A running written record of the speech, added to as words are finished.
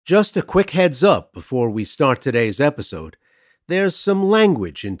Just a quick heads up before we start today's episode. There's some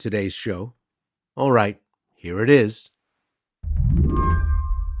language in today's show. All right, here it is.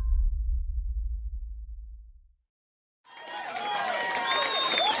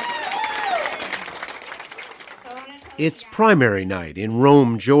 It's primary night in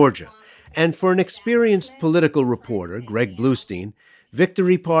Rome, Georgia, and for an experienced political reporter, Greg Bluestein,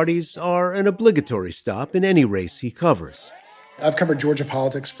 victory parties are an obligatory stop in any race he covers. I've covered Georgia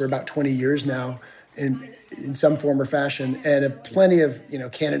politics for about 20 years now in some form or fashion, and plenty of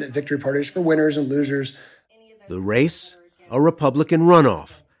candidate victory parties for winners and losers. The race, a Republican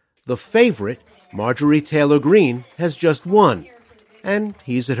runoff. The favorite, Marjorie Taylor Greene, has just won, and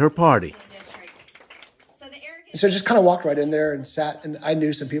he's at her party. So I just kind of walked right in there and sat, and I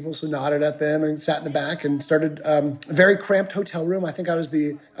knew some people, so nodded at them and sat in the back and started a very cramped hotel room. I think I was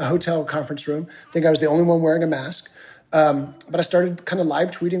a hotel conference room. I think I was the only one wearing a mask. But I started kind of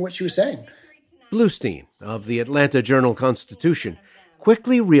live tweeting what she was saying. Bluestein of the Atlanta Journal-Constitution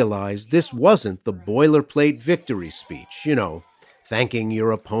quickly realized this wasn't the boilerplate victory speech, thanking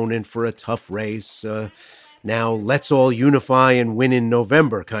your opponent for a tough race, now let's all unify and win in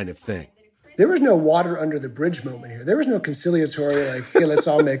November kind of thing. There was no water under the bridge moment here. There was no conciliatory, hey, let's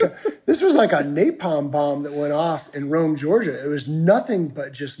all make up. This was like a napalm bomb that went off in Rome, Georgia. It was nothing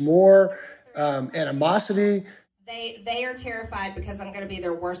but just more animosity. They are terrified because I'm going to be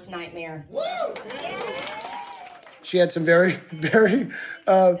their worst nightmare. Woo! She had some very, very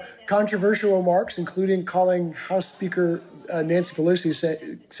controversial remarks, including calling House Speaker Nancy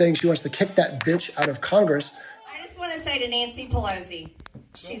Pelosi, saying she wants to kick that bitch out of Congress. I just want to say to Nancy Pelosi,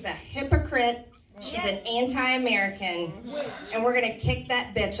 she's a hypocrite, she's an anti-American, and we're going to kick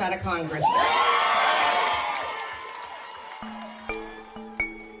that bitch out of Congress.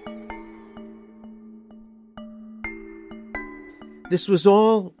 This was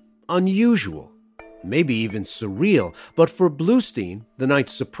all unusual, maybe even surreal, but for Bluestein, the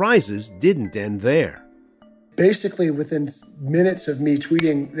night's surprises didn't end there. Basically, within minutes of me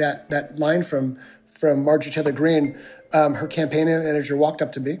tweeting that line from Marjorie Taylor Greene, her campaign manager walked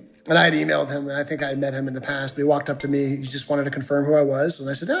up to me, and I had emailed him, and I think I had met him in the past, but he walked up to me, he just wanted to confirm who I was, and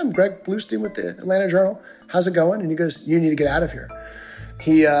I said, I'm Greg Bluestein with the Atlanta Journal, how's it going? And he goes, you need to get out of here.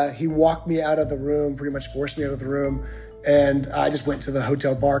 He walked me out of the room, pretty much forced me out of the room, and I just went to the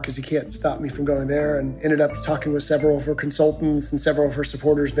hotel bar because he can't stop me from going there, and ended up talking with several of her consultants and several of her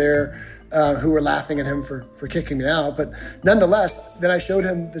supporters there who were laughing at him for kicking me out. But nonetheless, then I showed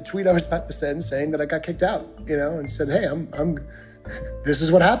him the tweet I was about to send saying that I got kicked out, and said, hey, I'm this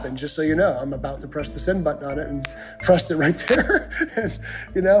is what happened, just so you know. I'm about to press the send button on it, and pressed it right there. And,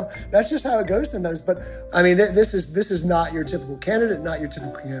 that's just how it goes sometimes. But, I mean, this is not your typical candidate, not your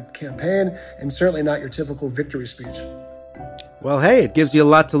typical campaign, and certainly not your typical victory speech. Well, hey, it gives you a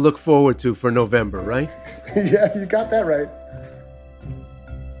lot to look forward to for November, right? Yeah, you got that right.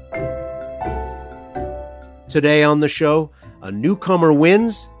 Today on the show, a newcomer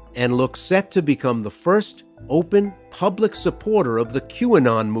wins and looks set to become the first open public supporter of the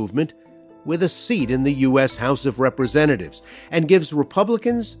QAnon movement with a seat in the U.S. House of Representatives, and gives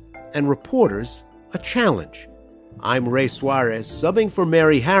Republicans and reporters a challenge. I'm Ray Suarez, subbing for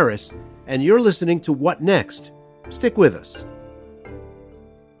Mary Harris, and you're listening to What Next? Stick with us.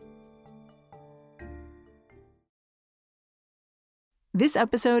 This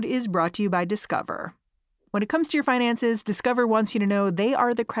episode is brought to you by Discover. When it comes to your finances, Discover wants you to know they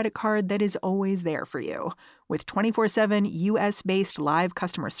are the credit card that is always there for you. With 24/7 U.S.-based live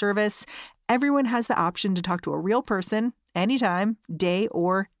customer service, everyone has the option to talk to a real person anytime, day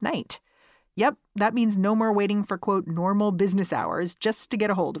or night. Yep, that means no more waiting for, quote, normal business hours just to get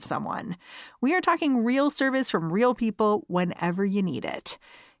a hold of someone. We are talking real service from real people whenever you need it.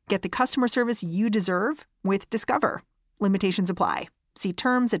 Get the customer service you deserve with Discover. Limitations apply. See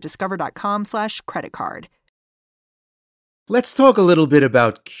terms at discover.com/creditcard. Let's talk a little bit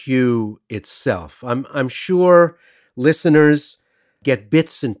about Q itself. I'm sure listeners get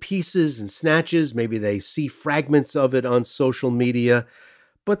bits and pieces and snatches. Maybe they see fragments of it on social media.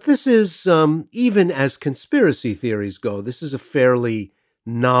 But this is, even as conspiracy theories go, this is a fairly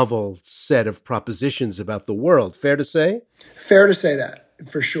novel set of propositions about the world. Fair to say? Fair to say that,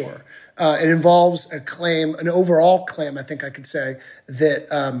 for sure. It involves a claim, an overall claim, I think I could say, that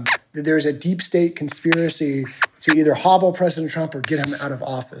there's a deep state conspiracy to either hobble President Trump or get him out of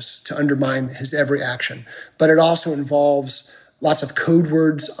office, to undermine his every action. But it also involves lots of code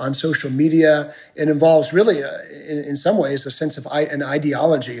words on social media. It involves really, in some ways, a sense of an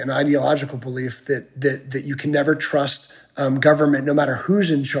ideology, an ideological belief that you can never trust government, no matter who's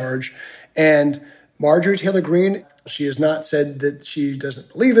in charge. And Marjorie Taylor Greene She has not said that she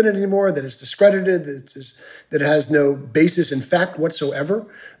doesn't believe in it anymore, that it's discredited, that it has no basis in fact whatsoever.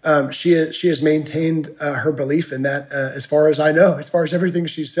 She has maintained her belief in that, as far as I know, as far as everything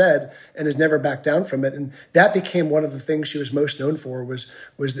she said, and has never backed down from it. And that became one of the things she was most known for, was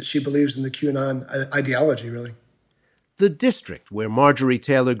that she believes in the QAnon ideology, really. The district where Marjorie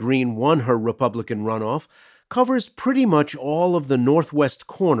Taylor Greene won her Republican runoff covers pretty much all of the northwest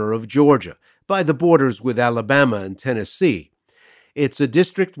corner of Georgia, by the borders with Alabama and Tennessee. It's a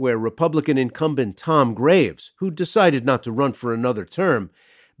district where Republican incumbent Tom Graves, who decided not to run for another term,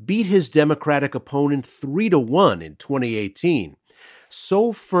 beat his Democratic opponent 3-1 in 2018.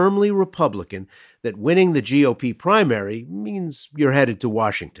 So firmly Republican that winning the GOP primary means you're headed to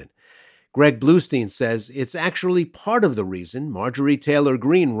Washington. Greg Bluestein says it's actually part of the reason Marjorie Taylor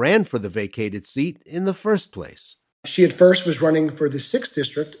Greene ran for the vacated seat in the first place. She at first was running for the 6th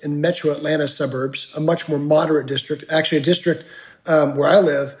district in metro Atlanta suburbs, a much more moderate district, actually a district where I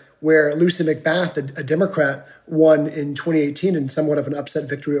live, where Lucy McBath, a Democrat, won in 2018 in somewhat of an upset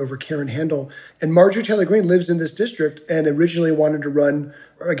victory over Karen Handel. And Marjorie Taylor Greene lives in this district and originally wanted to run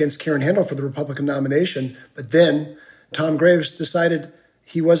against Karen Handel for the Republican nomination. But then Tom Graves decided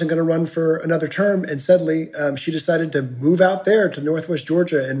he wasn't going to run for another term. And suddenly she decided to move out there to Northwest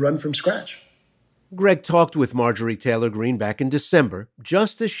Georgia and run from scratch. Greg talked with Marjorie Taylor Greene back in December,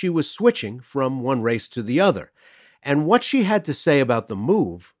 just as she was switching from one race to the other. And what she had to say about the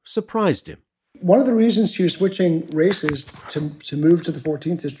move surprised him. One of the reasons she was switching races to move to the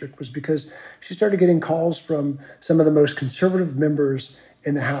 14th district was because she started getting calls from some of the most conservative members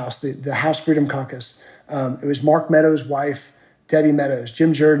in the House, the House Freedom Caucus. It was Mark Meadows' wife, Debbie Meadows,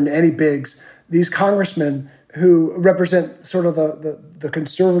 Jim Jordan, Annie Biggs, these congressmen who represent sort of the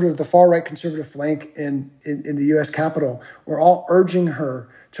conservative, the far-right conservative flank in the U.S. Capitol, were all urging her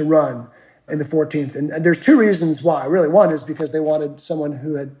to run in the 14th. And there's two reasons why. Really, one is because they wanted someone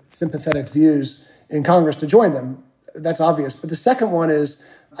who had sympathetic views in Congress to join them. That's obvious. But the second one is,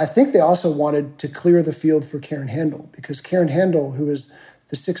 I think they also wanted to clear the field for Karen Handel, because Karen Handel, who is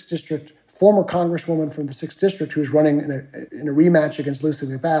the 6th district, former congresswoman from the 6th district, who was running in a rematch against Lucy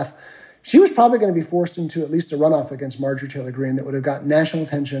McBath, she was probably going to be forced into at least a runoff against Marjorie Taylor Greene that would have got national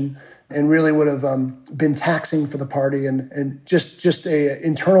attention and really would have been taxing for the party and just a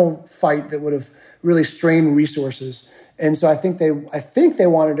internal fight that would have really strained resources. And so I think they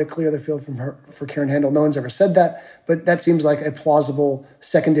wanted to clear the field from her for Karen Handel. No one's ever said that, but that seems like a plausible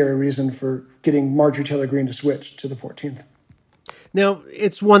secondary reason for getting Marjorie Taylor Greene to switch to the 14th. Now,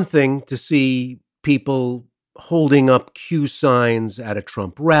 it's one thing to see people holding up Q signs at a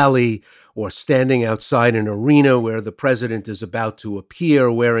Trump rally or standing outside an arena where the president is about to appear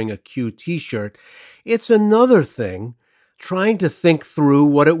wearing a Q t-shirt. It's another thing trying to think through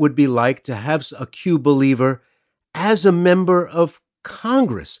what it would be like to have a Q believer as a member of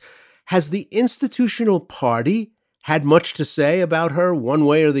Congress. Has the institutional party had much to say about her one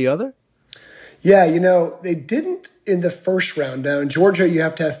way or the other? Yeah, they didn't in the first round. Now, in Georgia, you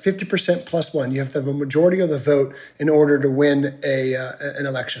have to have 50% plus one. You have to have a majority of the vote in order to win an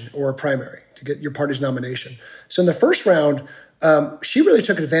election or a primary to get your party's nomination. So in the first round, she really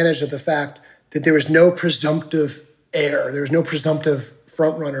took advantage of the fact that there was no presumptive heir. There was no presumptive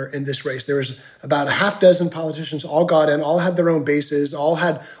frontrunner in this race. There was about a half dozen politicians, all got in, all had their own bases, all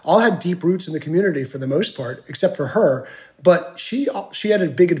had deep roots in the community for the most part, except for her. But she had a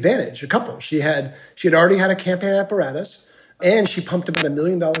big advantage, a couple. She had already had a campaign apparatus, and she pumped about $1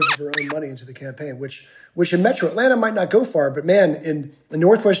 million of her own money into the campaign, which in Metro Atlanta might not go far, but man, in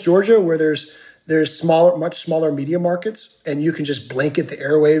Northwest Georgia, where there's much smaller media markets, and you can just blanket the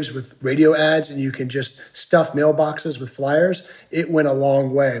airwaves with radio ads, and you can just stuff mailboxes with flyers, it went a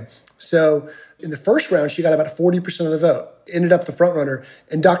long way. So in the first round, she got about 40% of the vote, ended up the frontrunner.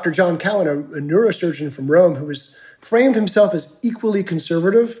 And Dr. John Cowan, a neurosurgeon from Rome, who was framed himself as equally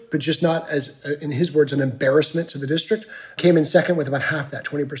conservative, but just not as, in his words, an embarrassment to the district, came in second with about half that,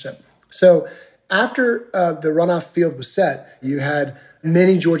 20%. So after the runoff field was set, you had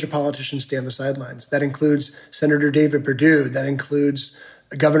many Georgia politicians stay on the sidelines. That includes Senator David Perdue. That includes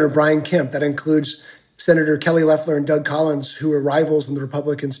Governor Brian Kemp. That includes Senator Kelly Loeffler and Doug Collins, who were rivals in the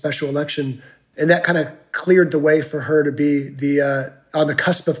Republican special election. And that kind of cleared the way for her to be on the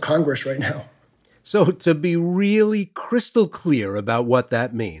cusp of Congress right now. So to be really crystal clear about what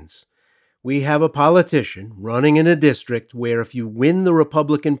that means, we have a politician running in a district where if you win the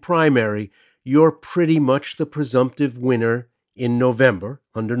Republican primary, you're pretty much the presumptive winner in November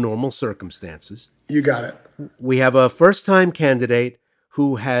under normal circumstances. You got it. We have a first-time candidate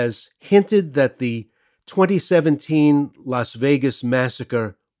who has hinted that the 2017 Las Vegas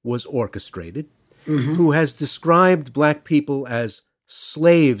massacre was orchestrated. who has described black people as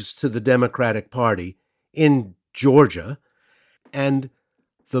slaves to the Democratic Party in Georgia. And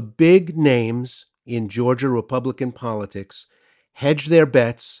the big names in Georgia Republican politics hedged their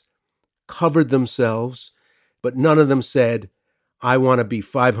bets, covered themselves, but none of them said, I want to be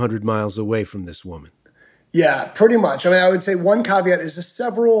 500 miles away from this woman. Yeah, pretty much. I mean, I would say one caveat is that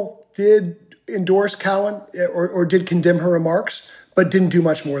several did endorse Cowan or did condemn her remarks, but didn't do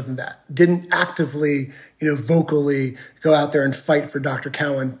much more than that. Didn't actively, vocally go out there and fight for Dr.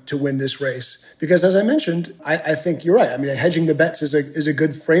 Cowan to win this race. Because as I mentioned, I think you're right. I mean, hedging the bets is a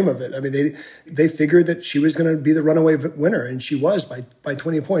good frame of it. I mean, they figured that she was going to be the runaway winner, and she was by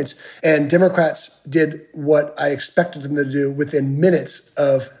 20 points. And Democrats did what I expected them to do within minutes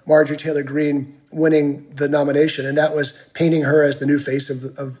of Marjorie Taylor Greene winning the nomination, and that was painting her as the new face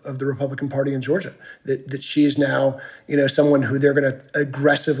of the Republican Party in Georgia. That she's now, someone who they're going to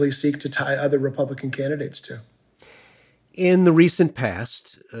aggressively seek to tie other Republican candidates to. In the recent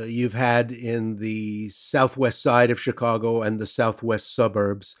past, you've had in the southwest side of Chicago and the southwest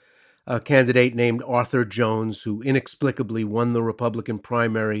suburbs a candidate named Arthur Jones, who inexplicably won the Republican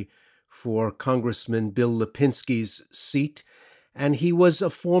primary for Congressman Bill Lipinski's seat. And he was a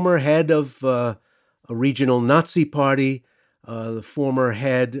former head of a regional Nazi party, the former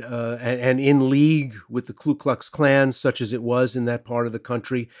head and in league with the Ku Klux Klan, such as it was in that part of the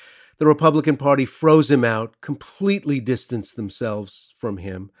country. The Republican Party froze him out, completely distanced themselves from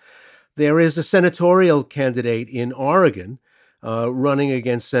him. There is a senatorial candidate in Oregon running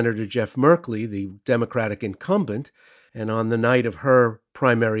against Senator Jeff Merkley, the Democratic incumbent. And on the night of her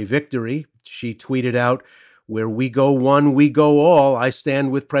primary victory, she tweeted out, "Where we go one, we go all. I stand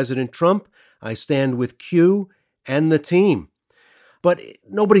with President Trump. I stand with Q and the team." But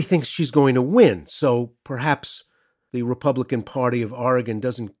nobody thinks she's going to win. So perhaps the Republican Party of Oregon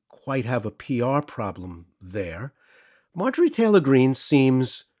doesn't quite have a PR problem there. Marjorie Taylor Greene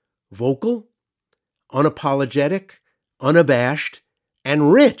seems vocal, unapologetic, unabashed,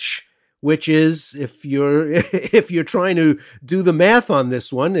 and rich, which is, if you're trying to do the math on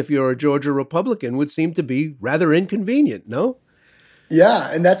this one, if you're a Georgia Republican, would seem to be rather inconvenient, no?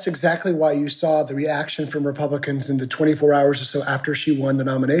 Yeah, and that's exactly why you saw the reaction from Republicans in the 24 hours or so after she won the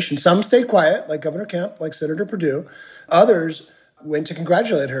nomination. Some stayed quiet, like Governor Kemp, like Senator Perdue. Others went to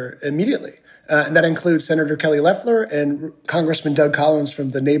congratulate her immediately. And that includes Senator Kelly Loeffler and Congressman Doug Collins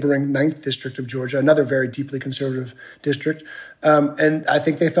from the neighboring 9th District of Georgia, another very deeply conservative district. And I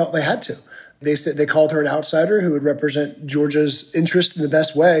think they felt they had to. They said they called her an outsider who would represent Georgia's interest in the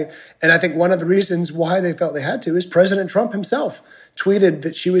best way. And I think one of the reasons why they felt they had to is President Trump himself tweeted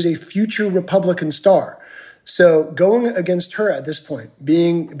that she was a future Republican star. So going against her at this point,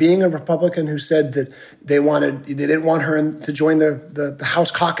 being a Republican who said that they didn't want her to join the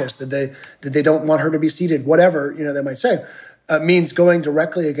House caucus, that they don't want her to be seated, whatever they might say, means going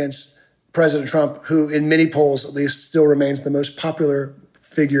directly against President Trump, who in many polls at least still remains the most popular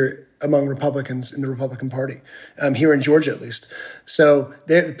figure among Republicans in the Republican Party, here in Georgia at least. So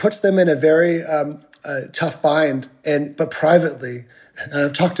it puts them in a very tough bind, but privately. And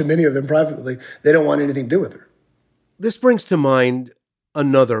I've talked to many of them privately. They don't want anything to do with her. This brings to mind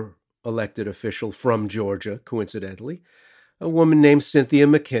another elected official from Georgia, coincidentally, a woman named Cynthia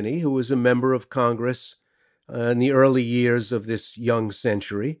McKinney, who was a member of Congress in the early years of this young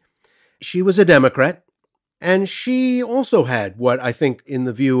century. She was a Democrat, and she also had what I think, in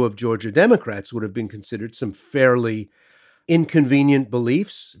the view of Georgia Democrats, would have been considered some fairly inconvenient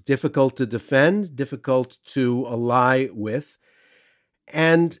beliefs, difficult to defend, difficult to ally with.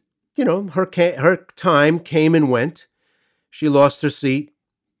 And, her time came and went. She lost her seat.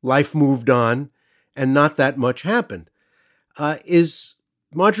 Life moved on, and not that much happened. Is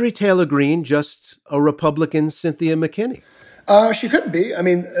Marjorie Taylor Greene just a Republican Cynthia McKinney? She could be. I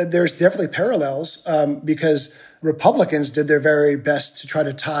mean, there's definitely parallels because Republicans did their very best to try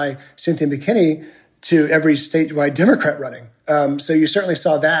to tie Cynthia McKinney to every statewide Democrat running. So you certainly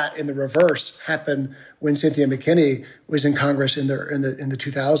saw that in the reverse happen when Cynthia McKinney was in Congress in the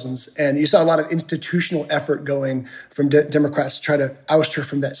 2000s, and you saw a lot of institutional effort going from Democrats to try to oust her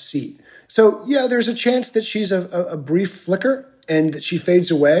from that seat. So yeah, there's a chance that she's a brief flicker and that she fades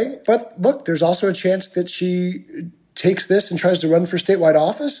away. But look, there's also a chance that she takes this and tries to run for statewide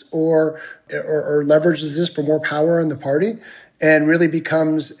office or leverages this for more power in the party and really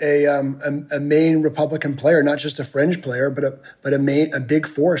becomes a main Republican player, not just a fringe player, but a big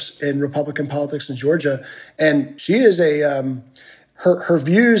force in Republican politics in Georgia. And she is her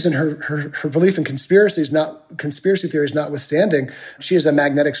views and her belief in conspiracy theories notwithstanding, she is a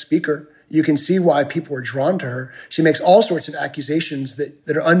magnetic speaker. You can see why people are drawn to her. She makes all sorts of accusations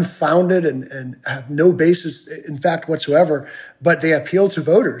that are unfounded and have no basis in fact whatsoever, but they appeal to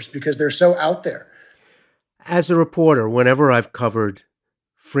voters because they're so out there. As a reporter, whenever I've covered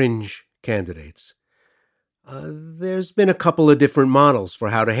fringe candidates, there's been a couple of different models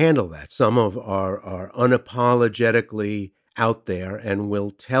for how to handle that. Some are unapologetically out there and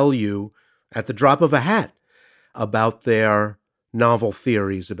will tell you at the drop of a hat about their novel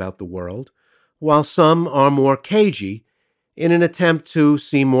theories about the world, while some are more cagey in an attempt to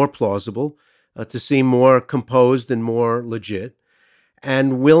seem more plausible, to seem more composed and more legit,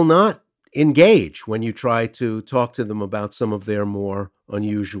 and will not engage when you try to talk to them about some of their more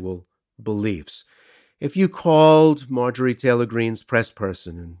unusual beliefs. If you called Marjorie Taylor Greene's press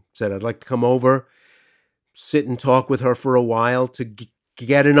person and said, I'd like to come over, sit and talk with her for a while to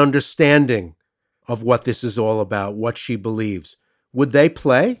get an understanding of what this is all about, what she believes, would they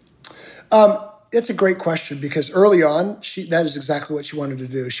play? It's a great question because early on, that is exactly what she wanted to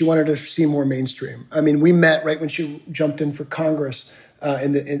do. She wanted to seem more mainstream. I mean, we met right when she jumped in for Congress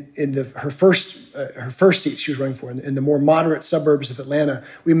her first seat she was running for in the more moderate suburbs of Atlanta.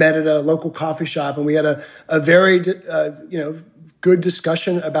 We met at a local coffee shop and we had a very good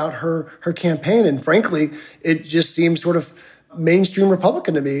discussion about her campaign. And frankly, it just seemed sort of mainstream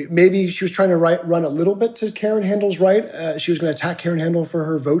Republican to me. Maybe she was trying to run a little bit to Karen Handel's right. She was going to attack Karen Handel for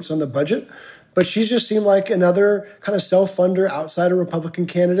her votes on the budget. But she just seemed like another kind of self-funder outsider Republican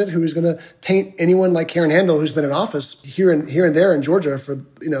candidate who was going to paint anyone like Karen Handel, who's been in office here and there in Georgia for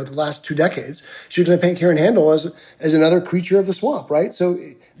the last 2 decades. She was going to paint Karen Handel as another creature of the swamp, right? So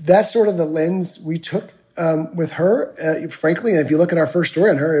that's sort of the lens we took with her, frankly. And if you look at our first story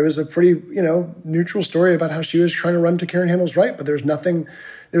on her, it was a pretty neutral story about how she was trying to run to Karen Handel's right, but there was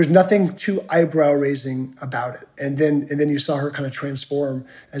nothing too eyebrow raising about it. And then you saw her kind of transform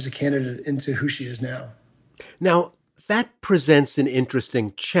as a candidate into who she is now. Now, that presents an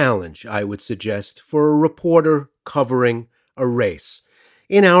interesting challenge, I would suggest, for a reporter covering a race.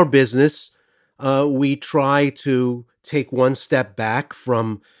 In our business, we try to take one step back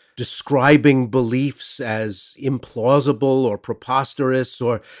from describing beliefs as implausible or preposterous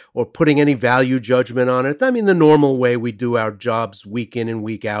or putting any value judgment on it. I mean, the normal way we do our jobs week in and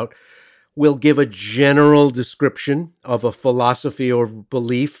week out. We'll give a general description of a philosophy or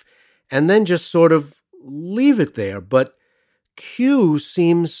belief and then just sort of leave it there. But Q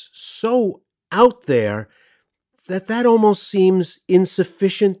seems so out there that almost seems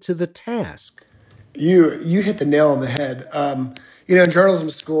insufficient to the task. You hit the nail on the head. In journalism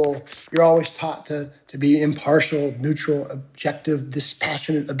school, you're always taught to be impartial, neutral, objective,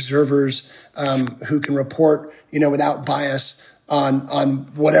 dispassionate observers who can report, without bias on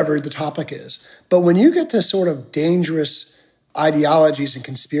whatever the topic is. But when you get to sort of dangerous ideologies and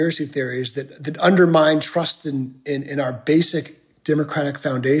conspiracy theories that undermine trust in our basic democratic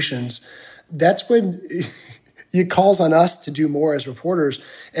foundations, that's when it calls on us to do more as reporters.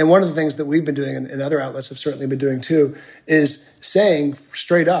 And one of the things that we've been doing, and other outlets have certainly been doing too, is saying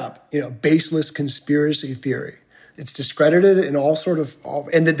straight up, baseless conspiracy theory. It's discredited in and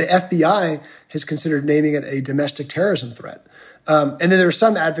that the FBI has considered naming it a domestic terrorism threat. And then there are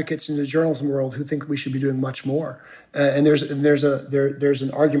some advocates in the journalism world who think we should be doing much more. And there's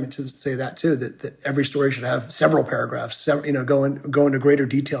an argument to say that too, that every story should have several paragraphs, go into greater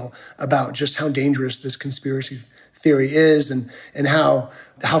detail about just how dangerous this conspiracy theory is and how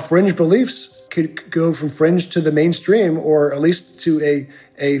fringe beliefs could go from fringe to the mainstream, or at least to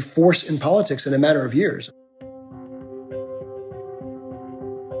a force in politics in a matter of years.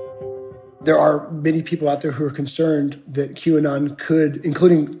 There are many people out there who are concerned that QAnon could,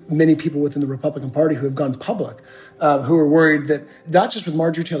 including many people within the Republican Party who have gone public, who are worried that not just with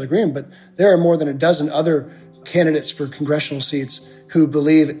Marjorie Taylor Greene, but there are more than a dozen other candidates for congressional seats who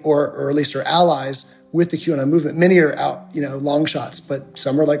believe or at least are allies with the QAnon movement. Many are out, long shots, but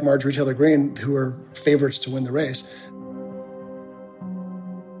some are like Marjorie Taylor Greene who are favorites to win the race.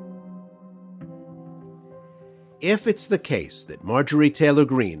 If it's the case that Marjorie Taylor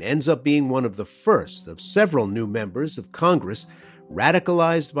Greene ends up being one of the first of several new members of Congress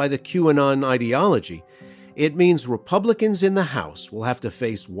radicalized by the QAnon ideology, it means Republicans in the House will have to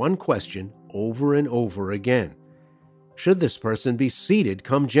face one question over and over again. Should this person be seated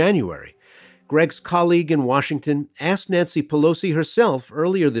come January? Greg's colleague in Washington asked Nancy Pelosi herself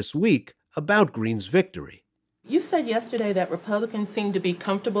earlier this week about Greene's victory. You said yesterday that Republicans seem to be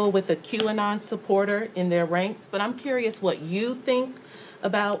comfortable with a QAnon supporter in their ranks, but I'm curious what you think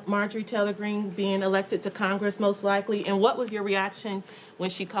about Marjorie Taylor Greene being elected to Congress most likely, and what was your reaction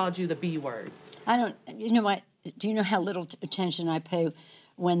when she called you the B word? Do you know how little attention I pay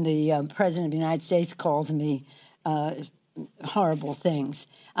when the President of the United States calls me horrible things.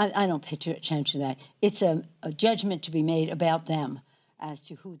 I don't pay too attention to that. It's a judgment to be made about them as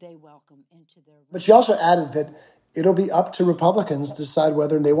to who they welcome into their... But she also added that it'll be up to Republicans to decide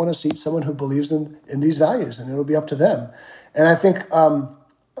whether they want to seat someone who believes in these values, and it'll be up to them. And I think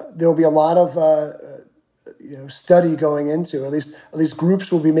there will be a lot of study going into, at least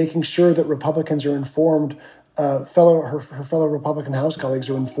groups will be making sure that Republicans are informed, her fellow Republican House colleagues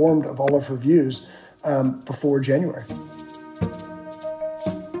are informed of all of her views before January.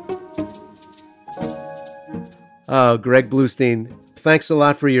 Greg Bluestein, thanks a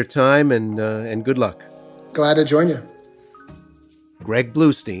lot for your time and good luck. Glad to join you. Greg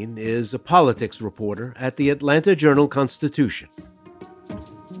Bluestein is a politics reporter at the Atlanta Journal-Constitution.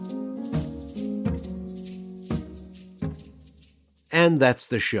 And that's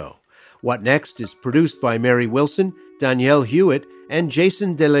the show. What Next is produced by Mary Wilson, Danielle Hewitt, and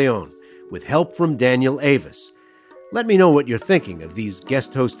Jason DeLeon, with help from Daniel Avis. Let me know what you're thinking of these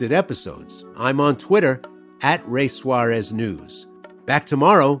guest-hosted episodes. I'm on Twitter @RaySuarezNews. Back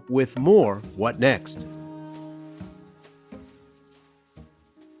tomorrow with more What Next?